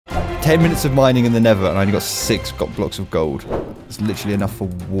10 minutes of mining in the Nether, and I only got 6 blocks of gold. It's literally enough for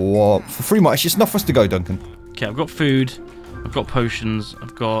what? For 3 more. It's just enough for us to go, Duncan. Okay, I've got food. I've got potions.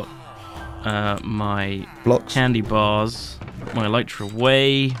 I've got my blocks, candy bars, my elytra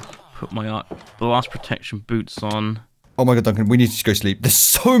away. Put my blast protection boots on. Oh my god, Duncan, we need to go sleep. There's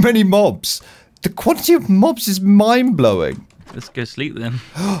so many mobs. The quantity of mobs is mind-blowing. Let's go sleep then.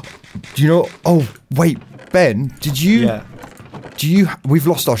 Do you know? Oh wait, Ben, did you? Yeah. We've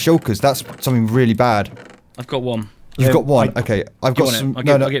lost our shulkers. That's something really bad. I've got one. You've got one. Okay, I've got some. I'll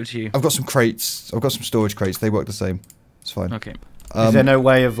give it to you. I've got some crates. I've got some storage crates. They work the same. It's fine. Okay. Is there no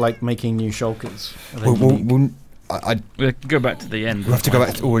way of like making new shulkers? We'll go back to the end. We'll have to go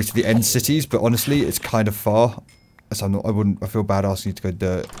back already to the end cities, but honestly, it's kind of far. So I feel bad asking you to go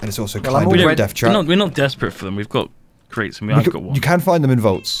dirt, and it's also kind of a death trap. We're not desperate for them. We've got crates, and I've got one. You can find them in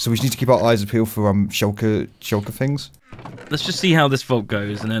vaults, so we just need to keep our eyes peeled for shulker things. Let's just see how this vault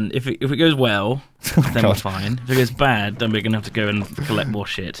goes, and then if it goes well, then we're fine. If it goes bad, then we're gonna have to go and collect more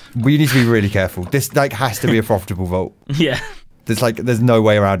shit. We need to be really careful. This like has to be a profitable vault. Yeah. There's no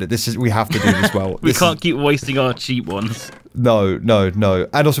way around it. We have to do this well. We can't keep wasting our cheap ones. No.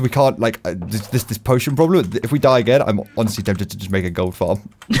 And also we can't like this potion problem. If we die again, I'm honestly tempted to just make a gold farm.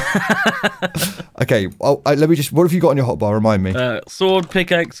 Okay, let me just. What have you got on your hotbar? Remind me. Sword,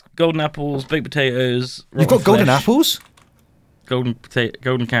 pickaxe, golden apples, baked potatoes. You've got golden apples? Golden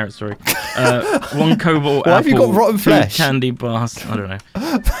carrots, sorry. One cobalt apple. Why have you got rotten flesh? Candy bars. I don't know.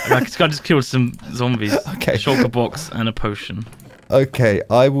 I just killed some zombies. Okay. A shulker box and a potion. Okay,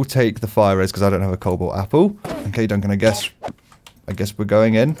 I will take the fire res because I don't have a cobalt apple. Okay, Duncan, I guess we're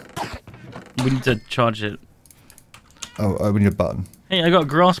going in. We need to charge it. Oh, we need a button. Hey, I got a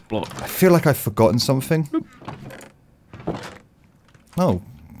grass block. I feel like I've forgotten something. Oh,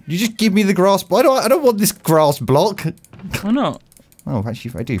 you just give me the grass block. I don't want this grass block. Why not? Oh,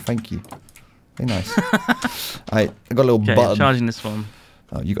 actually, I do. Thank you. Very nice. I got a little button. I'm charging this one.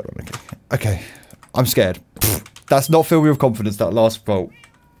 Oh, you got it. Okay. I'm scared. That's not filled me with confidence, that last vault.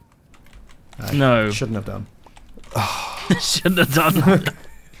 No. Shouldn't have done. Shouldn't have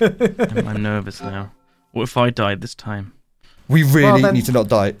done. I'm nervous now. What if I died this time? We really need to not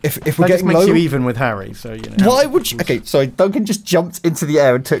die. If we're getting low, makes you even with Harry, so you know. Why would you? Okay, sorry. Duncan just jumped into the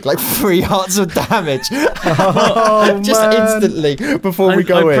air and took like 3 hearts of damage, just instantly before we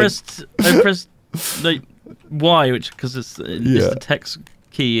go in. I pressed like Y, which because it's the text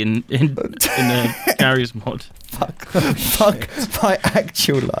key in the Gary's mod. Fuck my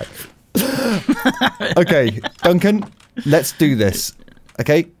actual life. Okay, Duncan, let's do this.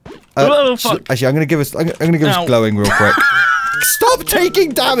 Okay. Fuck. Actually, I'm gonna give us glowing real quick. Stop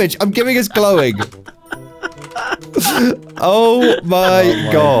taking damage! I'm giving us glowing. Oh my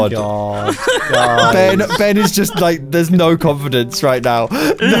god. Ben is just like, there's no confidence right now.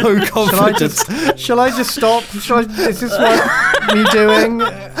 No confidence. Shall I just stop? Is this what me doing?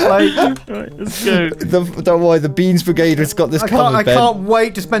 Like, right, let's go. Don't worry, the Beans Brigade has got this covered, I can't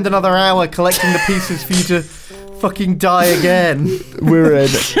wait to spend another hour collecting the pieces for you to fucking die again. We're in.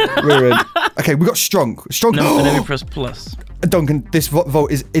 Okay, we got strong. No, and then we press plus. Duncan, this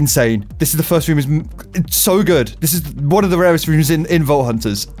vault is insane. This is the first room. It's so good. This is one of the rarest rooms in Vault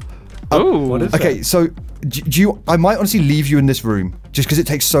Hunters. Oh, what is okay, that? so I might honestly leave you in this room just because it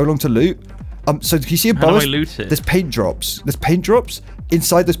takes so long to loot. So can you see above us? How do I loot it? There's paint drops.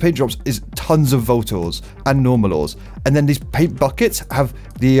 Inside those paint drops is tons of Vault ores and normal ores, and then these paint buckets have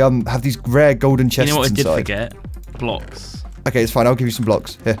these rare golden chests inside. You know what I did forget? Blocks. Okay, it's fine. I'll give you some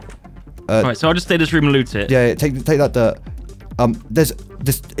blocks here. Right, so I'll just stay in this room and loot it. Yeah, take that dirt. There's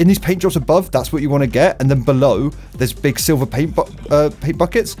in these paint drops above. That's what you want to get, and then below there's big silver paint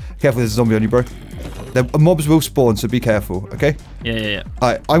buckets. Careful, there's a zombie on you, bro. Mobs will spawn, so be careful. Okay. Yeah.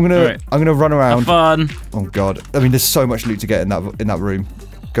 All right, I'm gonna run around. Have fun. Oh god, I mean, there's so much loot to get in that room.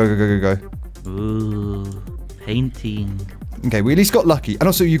 Go. Ooh, painting. Okay, we at least got lucky, and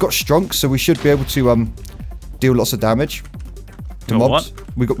also you got strong, so we should be able to deal lots of damage to mobs.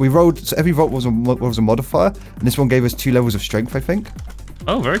 What? We rolled. So every vault was a modifier, and this one gave us 2 levels of strength, I think.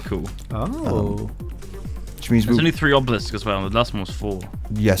 Oh, very cool. Oh. Which means there's only 3 obelisks as well. The last one was 4.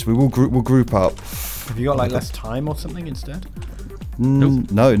 Yes, we'll group up. Have you got like less time or something instead?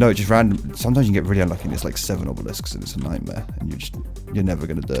 No, it's just random. Sometimes you get really unlucky and it's like 7 obelisks and it's a nightmare and you're never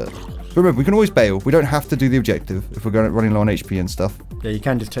gonna do it. But remember, we can always bail. We don't have to do the objective if we're running low on HP and stuff. Yeah, you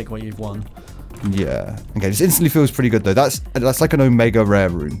can just take what you've won. Yeah. Okay, this instantly feels pretty good though. That's like an Omega Rare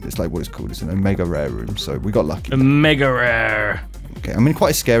room. It's like what it's called. It's an Omega Rare room. So we got lucky. Omega Rare. Okay, I'm in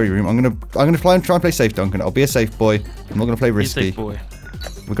quite a scary room. I'm gonna try and play safe, Duncan. I'll be a safe boy. I'm not gonna play risky. Be a safe boy.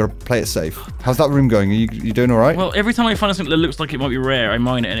 We've got to play it safe. How's that room going? Are you doing all right? Well, every time I find something that looks like it might be rare, I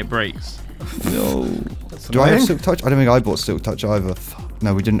mine it and it breaks. No. Do I have Silk Touch? I don't think I bought Silk Touch either.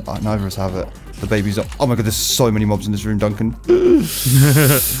 No, we didn't. Neither of us have it. The baby's up. Oh my god, there's so many mobs in this room, Duncan.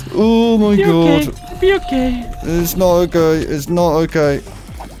 Oh my god. Okay. Be okay. It's not okay. It's not okay.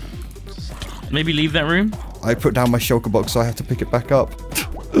 Maybe leave that room? I put down my shulker box, so I have to pick it back up.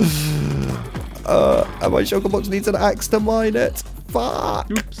 And my shulker box needs an axe to mine it. Fuck.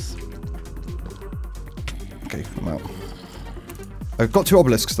 Oops. Okay, I'm out. I've got 2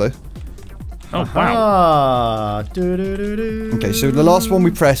 obelisks though. Oh, wow. Okay, so the last one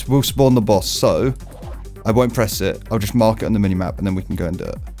we press will spawn the boss, so I won't press it. I'll just mark it on the minimap and then we can go and do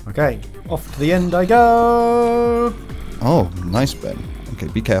it. Okay, off to the end I go. Oh, nice, Ben. Okay,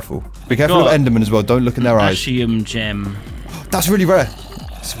 be careful. Be careful of Enderman as well. Don't look in their eyes. Ashium gem. That's really rare.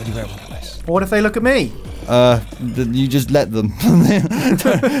 That's really rare. What if they look at me? You just let them.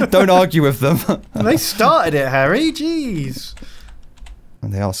 Don't argue with them. They started it, Harry. Jeez.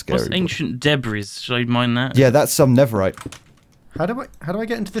 And they are scary. What's ancient debris? Should I mine that? Yeah, that's some netherite. How do I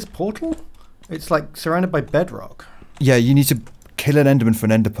get into this portal? It's like surrounded by bedrock. Yeah, you need to kill an enderman for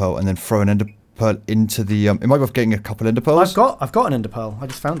an ender pearl and then throw an ender pearl into the it might be worth getting a couple ender pearls. I've got an ender pearl. I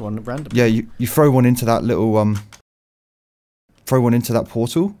just found one at random. Yeah, you throw one into that little throw one into that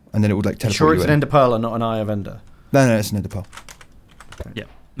portal and then it would like teleport Sure, it's you an in. ender pearl and not an eye of ender. No, it's an ender pearl. Okay. Yeah,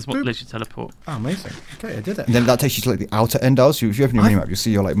 that's what lets you teleport. Oh, amazing. Okay, I did it. And then that takes you to like the outer end hours. So if you open your minimap, you'll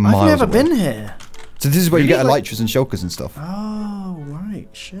see you're like miles I've never away. been here. So this is where you Really? get elytras and shulkers and stuff. Oh, right.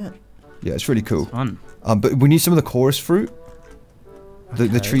 Shit. Yeah, it's really cool. It's fun. But we need some of the chorus fruit.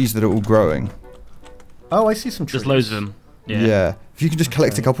 The trees that are all growing. Oh, I see some trees. There's loads of them. Yeah. If you can just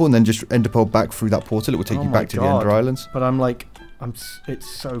collect a couple and then just ender pearl back through that portal, it will take Oh you my back to the God. Ender Islands. But I'm like, it's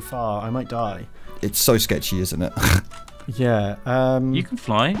so far. I might die. It's so sketchy, isn't it? Yeah. You can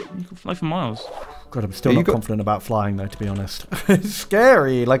fly. You can fly for miles. God, I'm still Yeah, not confident about flying though, to be honest. It's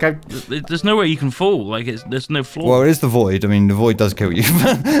scary. Like There's nowhere you can fall. Like there's no floor. Well, it is the void. I mean, the void does kill you.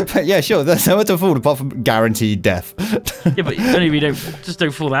 But yeah, sure. There's nowhere to fall apart from guaranteed death. Yeah, but only if you don't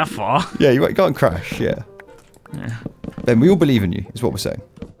fall that far. Yeah, you can't crash. Yeah. Yeah. Ben, we all believe in you, is what we're saying.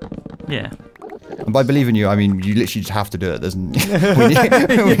 Yeah. And by believe in you, I mean you literally just have to do it. There's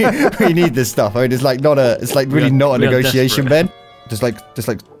we need this stuff. I mean, it's like really not a negotiation, Ben. There's like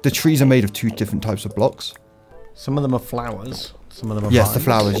the trees are made of 2 different types of blocks. some of them are flowers. Some of them are Yes, the vines.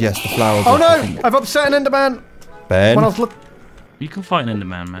 flowers. Yes, the flowers. Oh are no! fucking- I've upset an Enderman. Ben. When I was look, You can fight an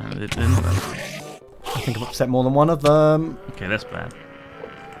Enderman, man. I think I've upset more than one of them. Okay, that's bad.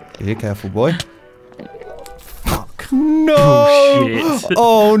 Be careful, boy. Fuck. No! Oh, shit.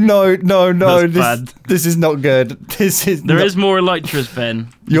 Oh no! That's bad. This is not good. This is. There is more elytras, Ben.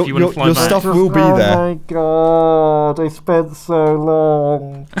 Your if you want to fly your back. stuff will be Oh there. my god! I spent so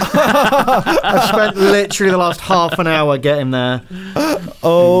long. I spent literally the last half an hour getting there.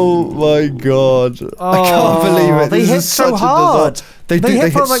 Oh my god! I can't believe it. They This hit is so such a hard. disaster. They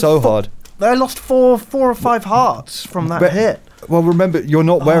hit for, like, so hard. I lost four or five hearts from that But- hit. Well, remember, you're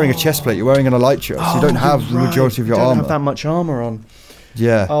not wearing a chest plate. You're wearing an elytra, so you don't have the majority of your you don't armor. have that much armor on.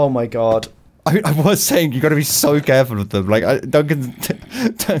 Yeah. Oh my god. I mean, I was saying you got to be so careful with them. Like Duncan,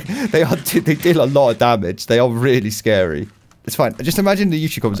 they deal a lot of damage. They are really scary. It's fine. Just imagine the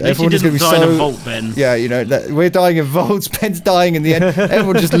YouTube comments. At least you Everyone is going didn't to be die in so. a vault, Ben. Yeah, you know, we're dying in vaults. Ben's dying in the end.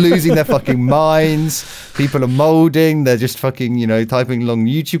 Everyone's just losing their fucking minds. People are molding. They're just fucking, you know, typing long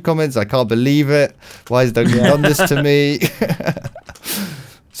YouTube comments. I can't believe it. Why has Duncan done this to me?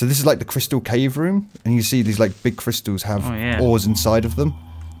 So this is like the crystal cave room, and you see these like big crystals have ores inside of them.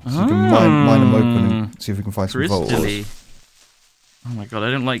 So you can mine them open and see if we can find some vault ores. Crystally. Oh my god, I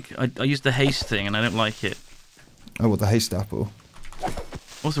don't like. I used the haste thing, and I don't like it. Oh, what, the haste apple?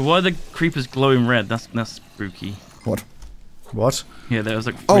 Also, why are the creepers glowing red? That's spooky. What? What? Yeah, there was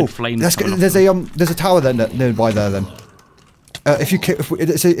like red flames. There's a tower there nearby there then. If you kill,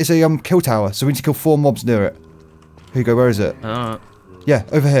 it's a kill tower, so we need to kill 4 mobs near it. Here you go. Where is it? Yeah,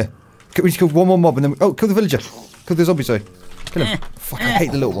 over here. We need to kill 1 more mob and then kill the villager. Kill the zombie, sorry. Kill him. Fuck, I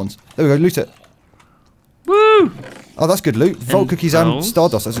hate the little ones. There we go. Loot it. Woo! Oh, that's good loot. Vault cookies and pearls.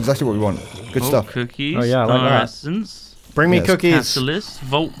 Stardust. That's exactly what we want. Good Vault stuff. Cookies. Oh, yeah, I like Star that. Essence. Bring me Yes. cookies. Catalyst.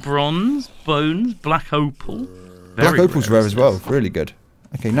 Vault bronze. Bones. Black opal. Black Very opal's rare as well. Really good.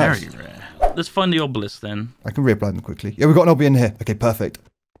 Okay, nice. Very rare. Let's find the obelisk then. I can reapply them quickly. Yeah, we've got an obby in here. Okay, perfect.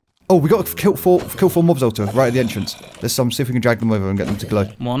 Oh, we got to kill four mobs altar right at the entrance. There's some. See if we can drag them over and get them to glow.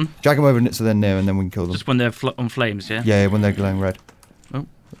 1. Drag them over and so they're near, and then we can kill them. Just when they're on flames, yeah? Yeah, when they're glowing red. Oh.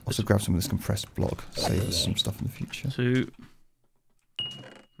 Also grab some of this compressed block. Save us some stuff in the future. 2.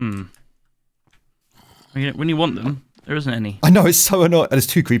 I mean, when you want them, There isn't any. I know, it's so annoying. And there's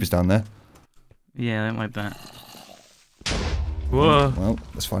 2 creepers down there. Yeah, that might bet. Whoa. Well,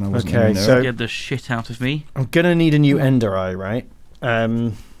 that's fine. I wasn't Okay, there. so Get the shit out of me. I'm gonna need a new ender eye, right?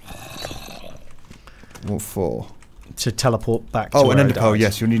 What for? To teleport back. Oh, to an where I ender pearl. died.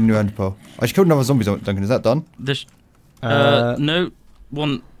 Yes, you'll need a new ender pearl. I just killed another zombie, Duncan. Is that done? This. Uh, No.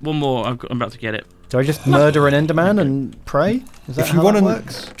 One more. I'm about to get it. Do I just murder an enderman and pray? Is that If you how that want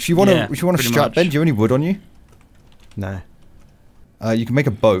works? to, if you want Yeah, to pretty strap much. bend, do you have any wood on you? No. You can make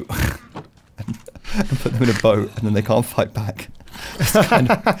a boat and put them in a boat, and then they can't fight back. Well,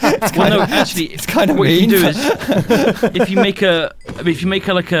 no, actually, it's kind of what mean. you can do is if you make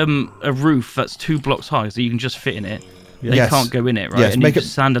a roof that's 2 blocks high, so you can just fit in it. They Yes. can't go in it, right? Yes, and make you it-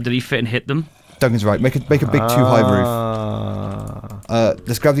 just stand underneath it and hit them. Duncan's right. Make a big 2-high roof. Ah.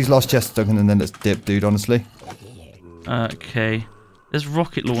 Let's grab these last chests, Duncan, and then let's dip, dude. Honestly, Okay. There's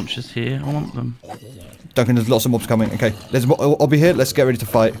rocket launchers here. I want them. Duncan, there's lots of mobs coming. Okay, I'll be here. Let's get ready to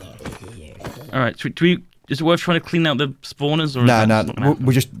fight. All right. Is it worth trying to clean out the spawners? Or Nah. is that just not gonna happen?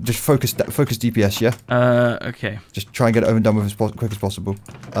 We just focus DPS, yeah. Okay. Just try and get it over and done with as quick as possible.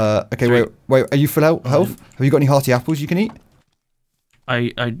 Okay, Sweet. wait. Are you full health? Have you got any hearty apples you can eat?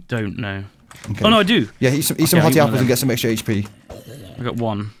 I don't know. Okay. Oh no, I do. Yeah, eat some Okay, I'll hearty eat one apples of and get some extra HP. I got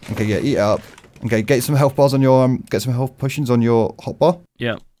 1. Okay, yeah, eat it up. Okay, get some health bars on your get some health potions on your hotbar.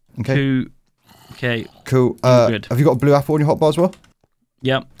 Yeah. Okay. 2. Okay. Cool. Good. Have you got a blue apple on your hotbar as well?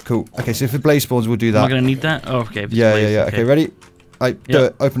 Yep. Cool. Okay, so if the blaze spawns, we'll do Am that. I gonna need that? Oh, okay. if it's Yeah. blazed, Okay, ready? Right, do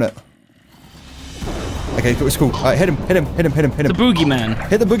Yep. it. Open it. Okay, cool, it's cool. Alright, hit him. The Boogie Man.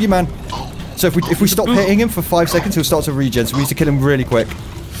 Hit the Boogie Man. So if we stop hitting him for 5 seconds, he'll start to regen. So we need to kill him really quick.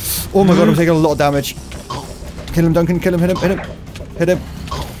 Oh my god, I'm taking a lot of damage. Kill him, Duncan. Kill him. Hit him.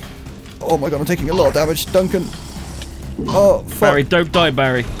 Oh my god, I'm taking a lot of damage, Duncan. Oh fuck. Barry, don't die,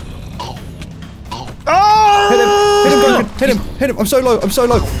 Barry. Hit him, Duncan. Hit him. I'm so low.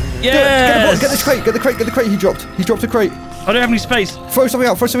 Yes! Get the crate. He dropped a crate. I don't have any space. Throw something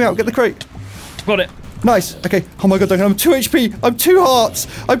out. Get the crate. Got it. Nice. Okay. Oh my god, Duncan, I'm 2 HP. I'm 2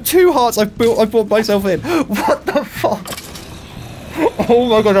 hearts. I've brought myself in. What the fuck? Oh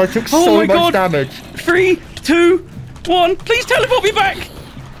my god, I took so much damage. 3, 2, 1. Please teleport me back.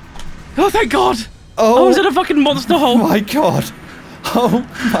 Oh, thank God. Oh. I was in a fucking monster hole. My god. Oh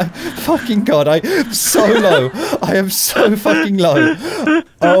my fucking god, I am so low. I am so fucking low.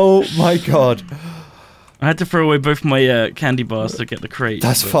 Oh my god. I had to throw away both my candy bars to get the crate.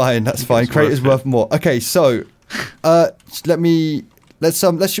 That's but fine. Crate is worth more. Okay, so let's put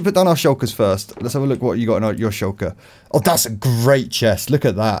down our shulkers first. Let's have a look what you got in your shulker. Oh, that's a great chest. Look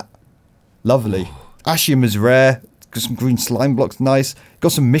at that. Lovely. Ashium is rare. Got some green slime blocks, nice.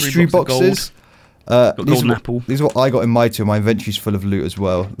 Got some mystery 3 blocks of boxes. Got golden apple. These are what I got in my two. My inventory's full of loot as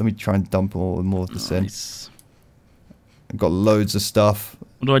well. Let me try and dump more of this in. Nice. I've got loads of stuff.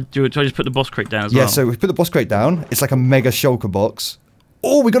 What do I do? Do I just put the boss crate down as Yeah, well? so we put the boss crate down. It's like a mega shulker box.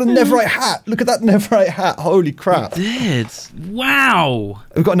 Oh, we got a Netherite hat. Look at that Netherite hat. Holy crap. We did. Wow.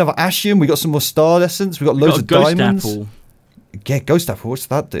 We've got another Ashium. We got some more star essence. We got loads of Ghost diamonds. apple. Yeah, ghost apple. What's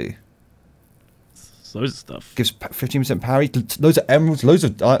that do? Loads of stuff. Gives 15% parry. Loads of emeralds. Loads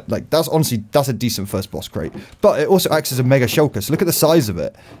of that's a decent first boss crate. But it also acts as a mega shulker. So look at the size of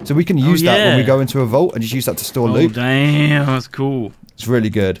it. So we can use that when we go into a vault and just use that to store loot. Damn, that's cool. It's really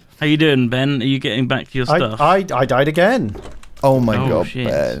good. How you doing, Ben? Are you getting back to your stuff? I died again. Oh my god, shit.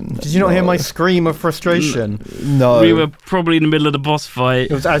 Ben. Did you not hear my scream of frustration? No. We were probably in the middle of the boss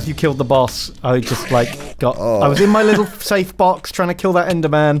fight. It was as you killed the boss. I just I was in my little safe box trying to kill that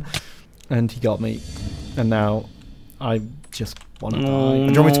Enderman, and he got me. And now I just want to die.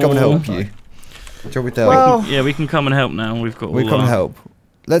 Do you want me to come and help you? Do you want me to help? Well, Yeah, we can come and help now. We've got. We all come and our- help.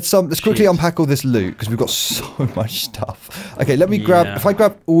 Let's quickly Shit. unpack all this loot because we've got so much stuff. Okay, let me grab. Yeah. If I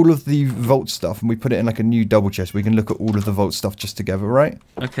grab all of the vault stuff and we put it in like a new double chest, we can look at all of the vault stuff just together, right?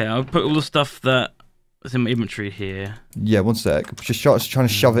 Okay, I'll put all the stuff that is in my inventory here. Yeah, one sec. Just trying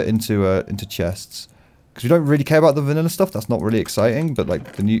to shove it into chests because we don't really care about the vanilla stuff. That's not really exciting, but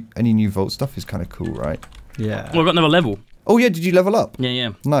like any new vault stuff is kind of cool, right? yeah. Well, I've got another level. Oh yeah, did you level up?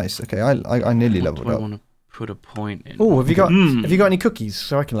 Yeah. Nice. Okay, I nearly leveled I up. want to put a point in. Oh, have you got any cookies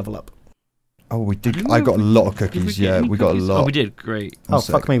so I can level up? Oh, we did. Did I got a lot of Did cookies. get Yeah, any we got a cookies? lot. Oh, we did. Great. One Oh,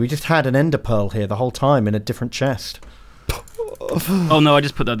 fuck sec. me. We just had an ender pearl here the whole time in a different chest. Oh no, I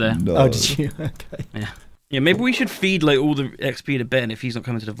just put that there. No. Oh, did you? Okay. Yeah, maybe we should feed like all the XP to Ben if he's not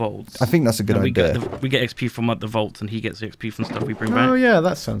coming to the vaults. I think that's a good And idea. we get XP from the vaults, and he gets XP from stuff we bring Oh, back. yeah,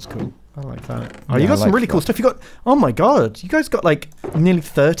 that sounds cool. I like that. Oh, Yeah, you got I some like really cool that. stuff. You got, oh my god, you guys got like nearly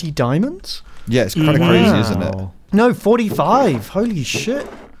 30 diamonds? Yeah, it's kind of crazy, isn't it? No, 45. Holy shit.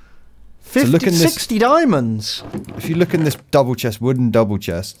 60 diamonds. If you look in this double chest, wooden double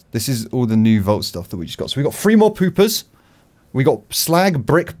chest, this is all the new vault stuff that we just got. So we got 3 more poopers. We got slag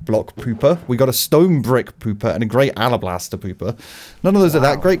brick block pooper. We got a stone brick pooper and a grey alablaster pooper. None of those are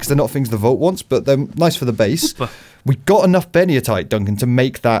that great because they're not things the vault wants, but they're nice for the base. Pooper. We got enough Beniatite, Duncan, to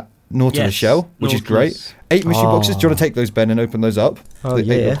make that Nautilus shell, which is great. 8 mystery boxes. Do you want to take those, Ben, and open those up? Oh,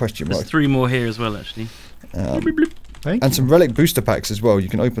 yeah. Question mark. There's 3 more here as well, actually. And some relic booster packs as well. You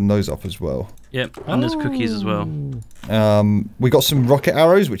can open those up as well. Yep, and there's cookies as well. We got some rocket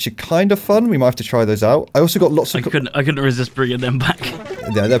arrows, which are kind of fun. We might have to try those out. I also got lots of... I couldn't resist bringing them back.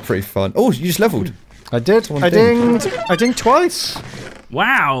 Yeah, they're pretty fun. Oh, you just leveled. I did. I dinged twice.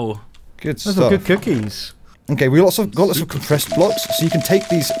 Wow. Good Those stuff. are good cookies. Okay, we got lots of compressed blocks, so you can take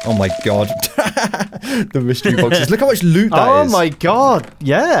these... Oh my god. The mystery boxes. Look how much loot that is. Oh my god.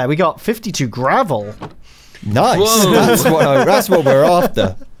 Yeah, we got 52 gravel. Nice. That's what we're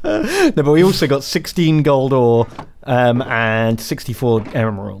after. No, but we also got 16 gold ore and 64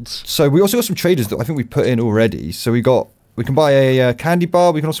 emeralds. So we also got some traders that I think we put in already. So we can buy a candy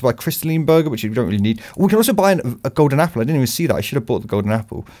bar. We can also buy a crystalline burger, which you don't really need. Or we can also buy a golden apple. I didn't even see that. I should have bought the golden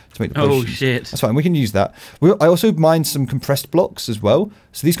apple to make the potion. Oh shit! That's fine. We can use that. I also mined some compressed blocks as well.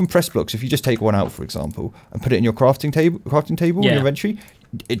 So these compressed blocks, if you just take one out, for example, and put it in your crafting table in your inventory,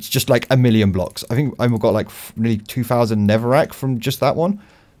 it's just like 1,000,000 blocks. I think I've got like nearly 2,000 netherrack from just that one.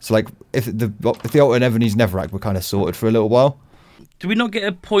 So like if the Alton ever needs netherrack, we're kind of sorted for a little while. Do we not get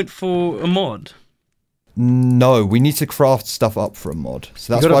a point for a mod? No, we need to craft stuff up for a mod.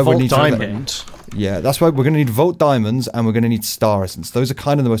 So that's why we need diamond. Yeah, that's why we're going to need Vault Diamonds and we're going to need Star Essence. Those are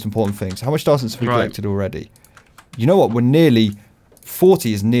kind of the most important things. How much Star Essence have we collected already? You know what? We're nearly...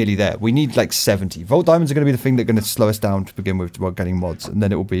 40 is nearly there. We need like 70. Vault Diamonds are going to be the thing that's going to slow us down to begin with while getting mods. And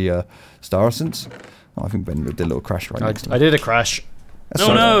then it will be Star Essence. Oh, I think Ben did a little crash right next to me. I did a crash.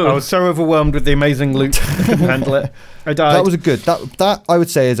 No. I was so overwhelmed with the amazing loot. I couldn't handle it. I died. That was a good... That I would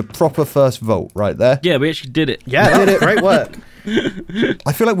say is a proper first vault right there. Yeah, we actually did it. Yeah, did it. Great work.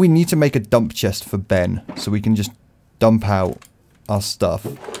 I feel like we need to make a dump chest for Ben so we can just dump out our stuff.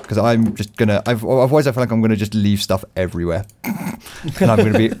 Because I'm just going to... Otherwise I feel like I'm going to just leave stuff everywhere. And I'm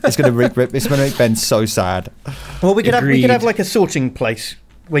going to be... It's going to make Ben so sad. Well, we could have like a sorting place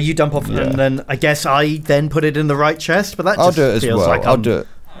where you dump off and then I guess I then put it in the right chest, but that just I'll do it as feels well. like I'll do it.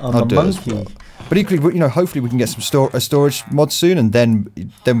 I'm a monkey. But equally, hopefully we can get some a storage mod soon, and then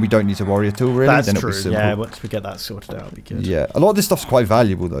we don't need to worry at all, really. That's then true. It'll be simple. Yeah, once we get that sorted out, it'll be good. Yeah, a lot of this stuff's quite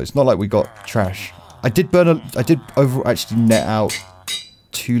valuable, though. It's not like we got trash. I did actually net out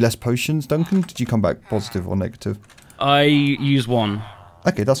 2 less potions, Duncan. Did you come back positive or negative? I use 1.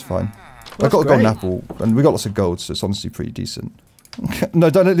 Okay, that's fine. I got a golden apple, and we got lots of gold, so it's honestly pretty decent. No,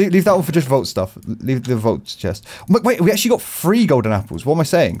 don't leave that one for just vault stuff. Leave the vault chest. Wait, we actually got 3 golden apples. What am I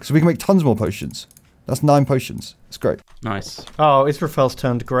saying? So we can make tons more potions. That's 9 potions. It's great. Nice. Oh, Israfel's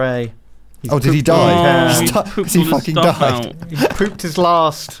turned grey. Did he die? He fucking died. Out. He pooped his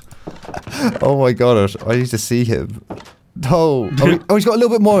last. Oh my god, I need to see him. Oh, he's got a little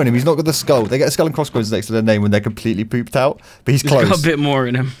bit more in him. He's not got the skull. They get a skull and crossbones next to their name when they're completely pooped out. But he's close. He's got a bit more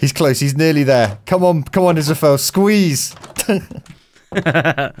in him. He's close. He's nearly there. Come on, Israfel. Squeeze. Ben,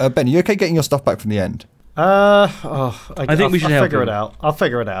 are you okay getting your stuff back from the end? I think we should help figure him. it out. I'll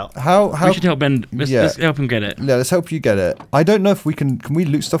figure it out. How we should help Ben. Let's help him get it. Yeah, let's help you get it. I don't know if we can we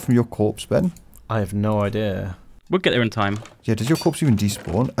loot stuff from your corpse, Ben? I have no idea. We'll get there in time. Yeah, does your corpse even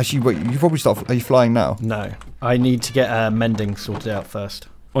despawn? Actually, wait, you probably start... Are you flying now? No. I need to get mending sorted out first.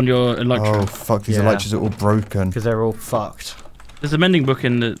 On your Elytra. Oh, fuck, these Elytras are all broken. Because they're all fucked. There's a mending book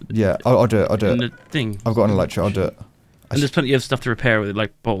in the... Yeah, I'll do it, in the thing. I've got an Elytra, I'll do it. And there's plenty of stuff to repair with it,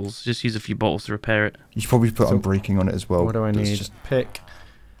 like bottles. Just use a few bottles to repair it. You should probably put unbreaking on it as well. What do I need? Pick,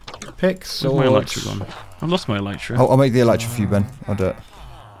 sword. Where's my Elytra gone? I've lost my Elytra. I'll make the Elytra for you, Ben. I'll do it.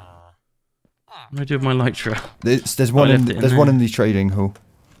 What do I do with my Elytra? There's one in the trading hall.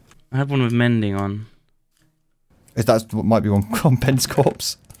 I have one with mending on. Is that what might be on Ben's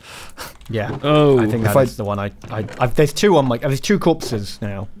corpse? Yeah. Oh. I think that's the one there's 2 on there's 2 corpses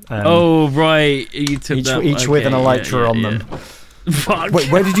now. Oh right, you took each with an Elytra on them. Fuck.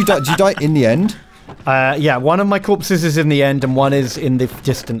 Wait, where did you die? Did you die in the end? Yeah, one of my corpses is in the end and one is in the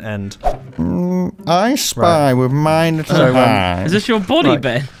distant end. I spy with mine to the eye. Is this your body,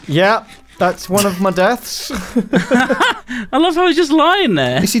 Ben? Yeah. That's one of my deaths. I love how he's just lying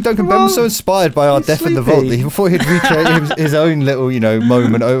there. You see, Duncan, Ben was so inspired by our death in the vault that he thought he'd recreate his own little,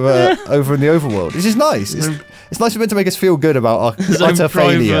 moment over in the overworld. This is nice. It's nice for Ben to make us feel good about our utter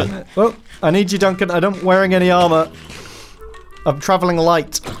failure. Well, I need you, Duncan. I'm wearing any armor. I'm traveling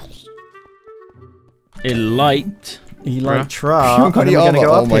light. Light. You like Bruh. truck? You haven't got any and then we're armor. gonna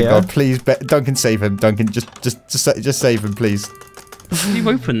go Oh up my here. god! Please, Duncan, save him. Duncan, just save him, please. Did you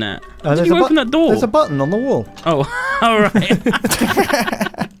open that? Did There's you a open that door? There's a button on the wall. Oh, all right.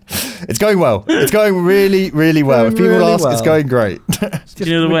 It's going well. It's going really, really well. If Going people really ask, it's well. going great. Do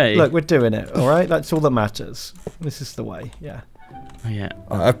you know the way? Look, we're doing it. All right, that's all that matters. This is the way. Yeah. Oh, yeah.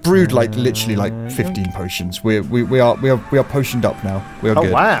 I've brewed like literally like 15 potions. We are potioned up now. We are Oh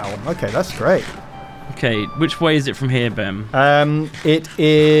good. wow. Okay, that's great. Okay, which way is it from here, Ben? It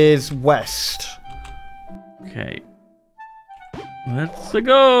is west. Okay. Let's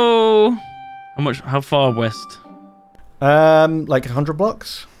go. How far west? Like 100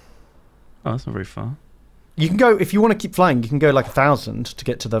 blocks. Oh, that's not very far. You can go if you want to keep flying. You can go like 1,000 to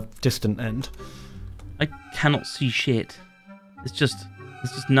get to the distant end. I cannot see shit. It's just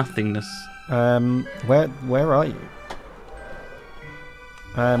nothingness. Where are you?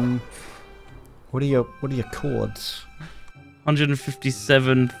 What are your chords?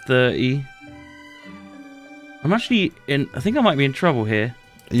 157.30. I'm actually in. I think I might be in trouble here.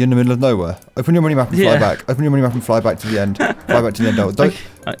 Are you in the middle of nowhere? Open your minimap and fly Yeah. back. Open your minimap and fly back to the end. Fly back to the end. Don't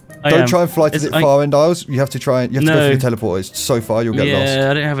I try and fly to the far end aisles. You have to try. You have to go through the teleporters. So far, you'll get lost.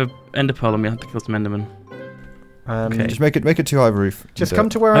 Yeah, I don't have an ender pearl on me. I have to kill some endermen. Okay. Just make it too high roof. Just come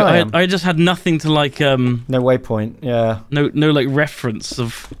to where I am. I just had nothing to like. No waypoint. Yeah. No like reference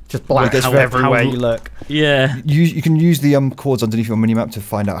of. Just black Well, everywhere you look. Yeah. You can use the chords underneath your minimap to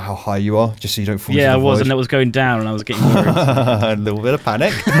find out how high you are, just so you don't fall into Yeah, I the was, void. and it was going down, and I was getting worried. A little bit of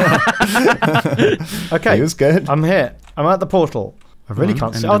panic. Okay. It was good. I'm here. I'm at the portal. I really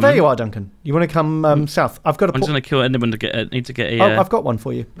can't see. Oh, there you are, Duncan. You want to come south? I've got a I'm just portal. gonna kill enderman to get. Need to get a. Oh, I've got one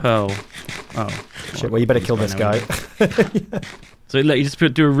for you. pearl. Oh. Shit, well, you better kill this guy. So look, you just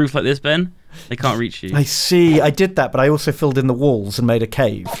do a roof like this, Ben. They can't reach you. I see. I did that, but I also filled in the walls and made a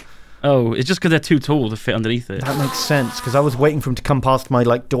cave. Oh, it's just because they're too tall to fit underneath it. That makes sense, because I was waiting for him to come past my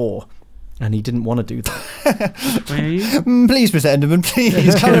door, and he didn't want to do that. Where are you? Please, Mr. Enderman,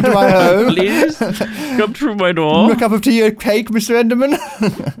 please come into my home. Please come through my door. A cup of tea or cake, Mr. Enderman.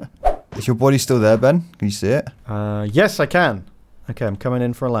 Is your body still there, Ben? Can you see it? Yes, I can. Okay, I'm coming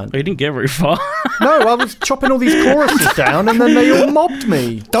in for a land. Oh, you didn't get very far. No, I was chopping all these choruses down, and then they all mobbed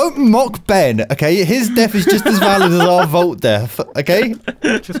me. Don't mock Ben, okay? His death is just as valid as our Vault death, okay?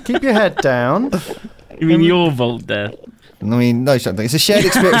 Just keep your head down. You mean your Vault death? I mean, no, something. It's a shared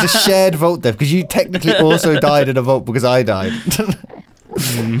experience. It's a shared Vault death, because you technically also died in a Vault because I died.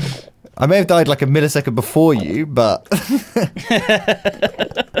 I may have died like a millisecond before you, but...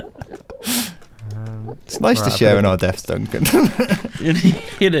 It's nice to share in our deaths, Duncan.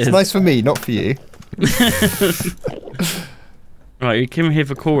 It is. It's nice for me, not for you. Right, you came here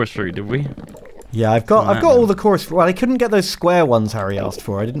for chorus fruit, did we? Yeah, I've got all the chorus. Well, I couldn't get those square ones Harry asked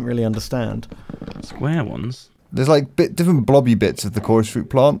for. I didn't really understand. Square ones? There's like different blobby bits of the chorus fruit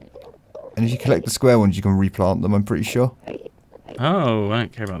plant, and if you collect the square ones, you can replant them. I'm pretty sure. Oh, I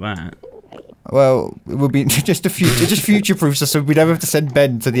don't care about that. Well, it would be just future-proofs us so we never have to send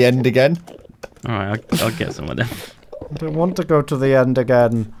Ben to the end again. Alright, I'll get some of them. I don't want to go to the end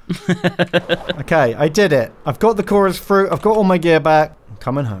again. Okay, I did it. I've got the chorus fruit. I've got all my gear back. I'm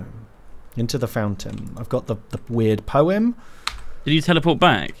coming home. Into the fountain. I've got the weird poem. Did you teleport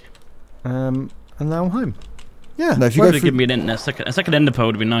back? And now I'm home. Yeah. No, if you Why go would it through, give me a second ender pearl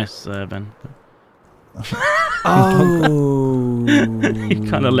would be nice, Ben. Oh. You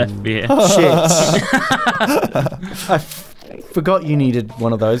kind of left me here. Shit. I forgot you needed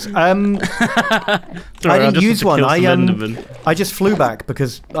one of those. I didn't use one. I just flew back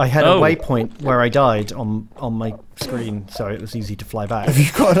because I had a waypoint where I died on my screen, so it was easy to fly back. have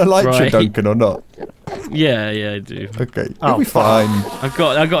you got an elytra, Duncan, or not? Yeah, I do. Okay, you'll be fine. I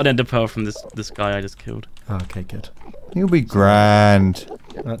got an ender pearl from this guy I just killed. Okay, good. You'll be grand.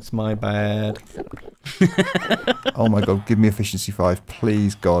 That's my bad. Oh my god, give me efficiency 5,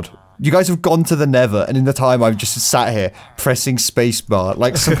 please, God. You guys have gone to the Nether, and in the time I've just sat here pressing spacebar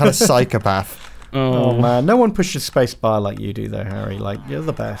like some kind of psychopath. Oh man, no one pushes spacebar like you do, though, Harry. Like you're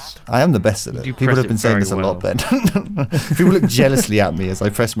the best. I am the best at it. You People press have been it saying very this a well. lot, Ben. People look jealously at me as I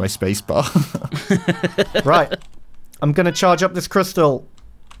press my spacebar. Right, I'm gonna charge up this crystal.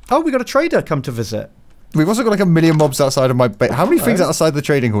 Oh, we got a trader come to visit. We've also got like a million mobs outside of my base. How many things outside the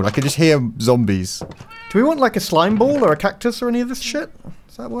trading hall? I can just hear zombies. Do we want like a slime ball or a cactus or any of this shit?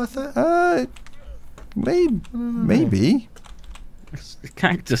 Is that worth it? Maybe. It's a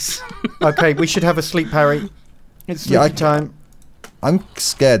cactus. Okay, we should have a sleep, Harry. It's sleepy time. I'm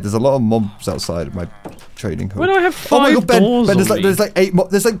scared. There's a lot of mobs outside of my trading hall. Why do I have 5 Oh my god, Ben! doors Ben, on me? there's like 8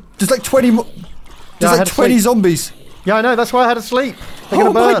 mobs. There's like 20 Yeah, There's I like had to 20 sleep. zombies. Yeah, I know. That's why I had to sleep. They're gonna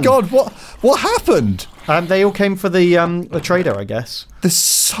Oh my burn. god! What happened? They all came for the trader, I guess. There's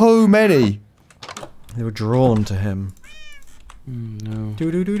so many. They were drawn to him. No.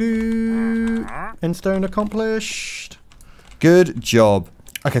 Do. Endstone accomplished. Good job.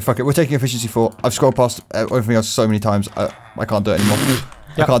 Okay, fuck it. We're taking efficiency 4. I've scrolled past everything else so many times. I can't do it anymore.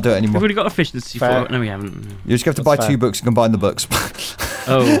 I can't do it anymore. We've already got efficiency 4. No, we haven't. You just have to buy 2 books and combine the books.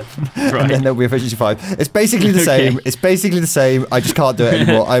 Oh, right. And then there'll be efficiency 5. It's basically the same. It's basically the same. I just can't do it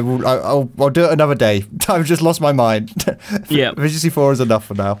anymore. I'll do it another day. I've just lost my mind. Yeah. Efficiency 4 is enough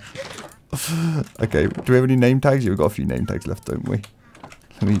for now. Okay. Do we have any name tags? We've got a few name tags left, don't we?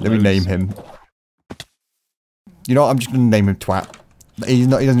 Let me name him. You know what? I'm just going to name him Twat. He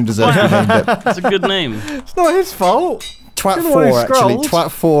doesn't deserve to be named it. That's a good name. It's not his fault. Twat4, actually.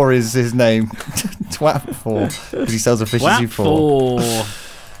 Twat4 is his name. Twat4. Because he sells efficiency 4.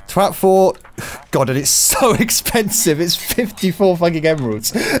 Twat4. God, and it's so expensive. It's 54 fucking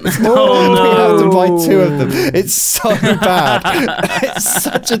emeralds. Oh, no. We have to buy 2 of them. It's so bad. It's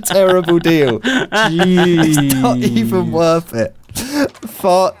such a terrible deal. Jeez. It's not even worth it.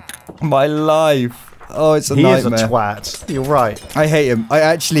 Fuck my life. Oh, it's a nightmare. He is a twat. You're right. I hate him. I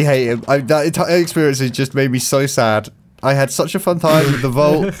actually hate him. That entire experience has just made me so sad. I had such a fun time with the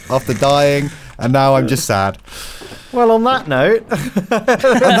vault after dying, and now I'm just sad. Well, on that note...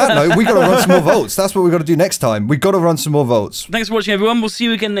 we got to run some more vaults. That's what we got to do next time. We got to run some more vaults. Thanks for watching, everyone. We'll see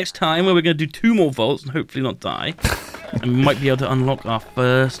you again next time, where we're going to do 2 more vaults and hopefully not die. And we might be able to unlock our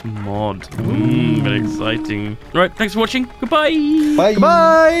first mod. Very exciting. All right, thanks for watching. Goodbye. Bye.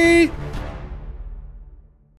 Goodbye.